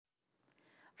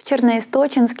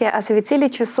Черноисточинске осветили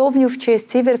часовню в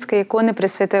честь Иверской иконы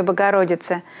Пресвятой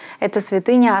Богородицы. Эта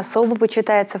святыня особо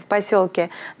почитается в поселке,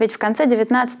 ведь в конце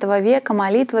XIX века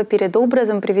молитва перед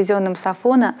образом, привезенным с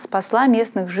Афона, спасла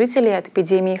местных жителей от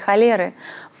эпидемии холеры.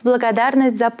 В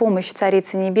благодарность за помощь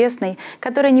Царицы Небесной,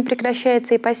 которая не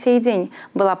прекращается и по сей день,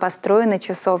 была построена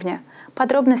часовня.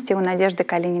 Подробности у Надежды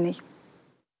Калининой.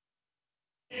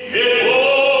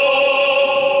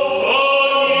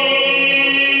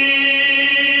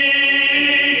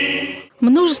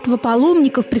 Множество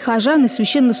паломников, прихожан и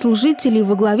священнослужителей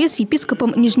во главе с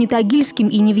епископом Нижнетагильским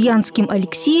и Невьянским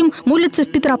Алексеем молятся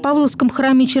в Петропавловском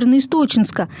храме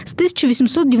Черноисточинска. С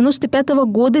 1895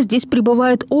 года здесь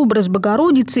пребывает образ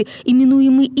Богородицы,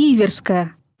 именуемый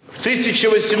Иверская. В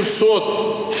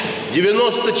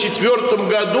 1894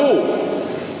 году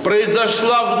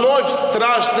произошла вновь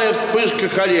страшная вспышка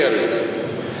холеры,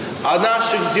 а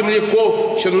наших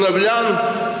земляков, черновлян,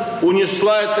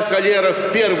 унесла эта холера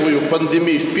в первую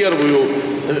пандемию, в первую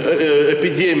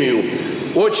эпидемию.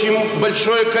 Очень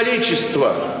большое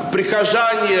количество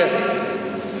прихожане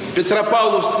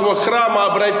Петропавловского храма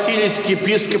обратились к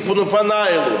епископу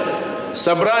Нафанаилу,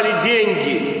 собрали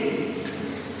деньги,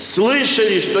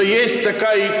 слышали, что есть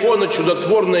такая икона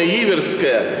чудотворная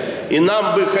Иверская, и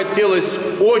нам бы хотелось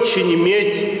очень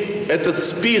иметь этот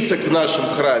список в нашем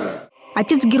храме.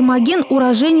 Отец Гермоген –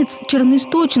 уроженец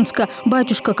Черноисточинска.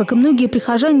 Батюшка, как и многие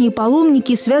прихожане и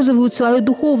паломники, связывают свое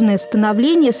духовное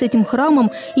становление с этим храмом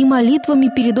и молитвами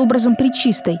перед образом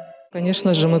Пречистой.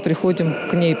 Конечно же, мы приходим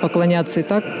к ней поклоняться и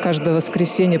так. Каждое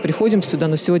воскресенье приходим сюда,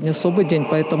 но сегодня особый день,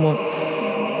 поэтому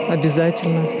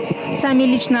обязательно. Сами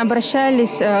лично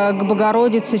обращались к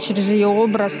Богородице через ее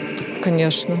образ?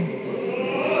 Конечно.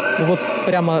 Вот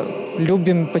прямо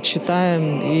любим,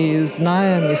 почитаем и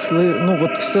знаем, и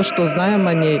вот все, что знаем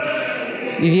о ней,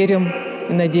 и верим,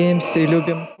 и надеемся, и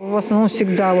любим. В основном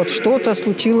всегда вот что-то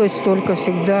случилось, только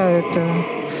всегда это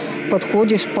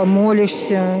подходишь,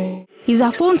 помолишься. Из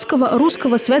Афонского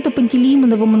русского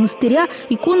Свято-Пантелеимонова монастыря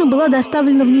икона была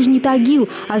доставлена в Нижний Тагил,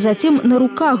 а затем на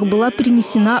руках была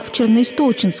перенесена в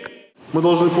Черноисточинск. Мы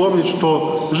должны помнить,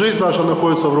 что жизнь наша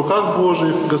находится в руках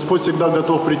Божьих. Господь всегда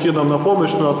готов прийти нам на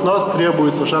помощь, но от нас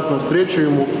требуется шаг навстречу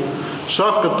Ему.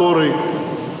 Шаг, который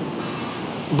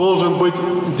должен быть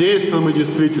действенным и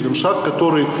действительным. Шаг,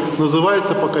 который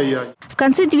называется покаяние. В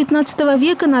конце XIX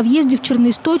века на въезде в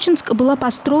Черноисточинск была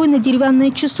построена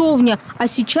деревянная часовня, а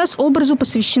сейчас образу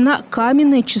посвящена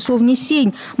каменная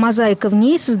часовня-сень. Мозаика в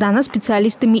ней создана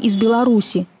специалистами из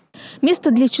Беларуси.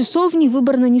 Место для часовни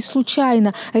выбрано не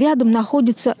случайно. Рядом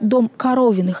находится дом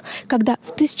Коровиных. Когда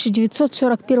в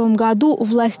 1941 году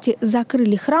власти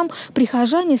закрыли храм,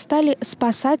 прихожане стали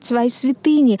спасать свои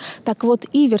святыни. Так вот,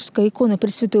 Иверская икона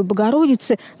Пресвятой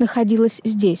Богородицы находилась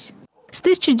здесь. С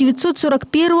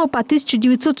 1941 по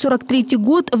 1943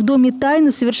 год в Доме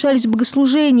Тайны совершались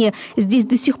богослужения. Здесь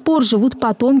до сих пор живут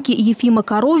потомки Ефима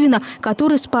Коровина,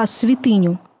 который спас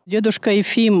святыню. Дедушка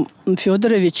Ефим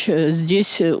Федорович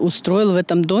здесь устроил в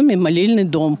этом доме молельный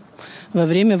дом во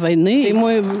время войны. И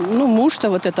мой муж-то,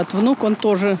 вот этот внук, он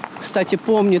тоже, кстати,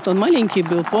 помнит, он маленький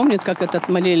был, помнит, как этот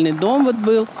молельный дом вот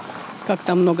был, как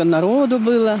там много народу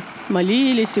было,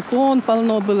 молились, икон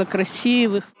полно было,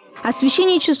 красивых.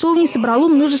 Освящение часовни собрало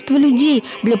множество людей.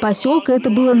 Для поселка это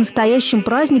было настоящим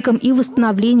праздником и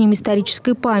восстановлением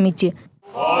исторической памяти.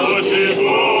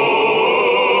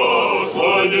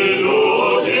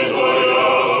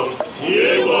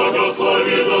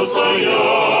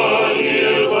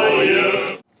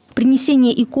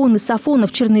 Принесение иконы с Афона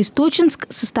в Черноисточинск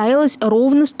состоялось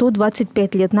ровно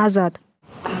 125 лет назад.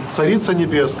 Царица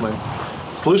Небесная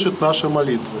слышит наши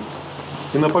молитвы.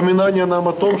 И напоминание нам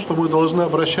о том, что мы должны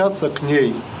обращаться к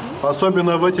ней,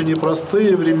 особенно в эти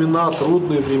непростые времена,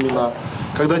 трудные времена,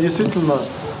 когда действительно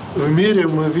в мире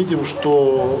мы видим,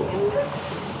 что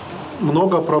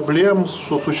много проблем,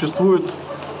 что существует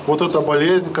вот эта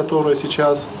болезнь, которая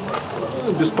сейчас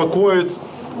беспокоит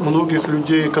многих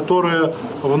людей, которая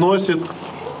вносит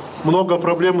много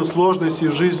проблем и сложностей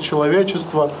в жизнь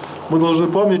человечества. Мы должны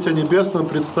помнить о небесном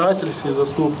предстательстве и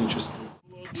заступничестве.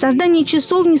 Создание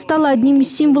часовни стало одним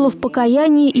из символов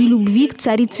покаяния и любви к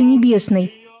Царице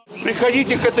Небесной.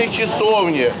 Приходите к этой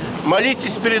часовне,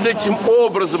 молитесь перед этим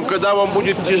образом, когда вам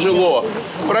будет тяжело.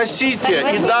 Просите,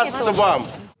 и дастся вам.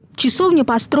 Часовня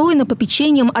построена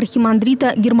попечением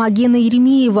архимандрита Гермогена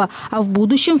Еремеева, а в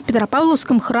будущем в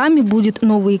Петропавловском храме будет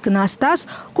новый иконостас,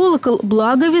 колокол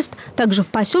Благовест. Также в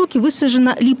поселке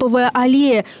высажена липовая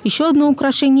аллея, еще одно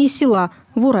украшение села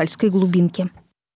в Уральской глубинке.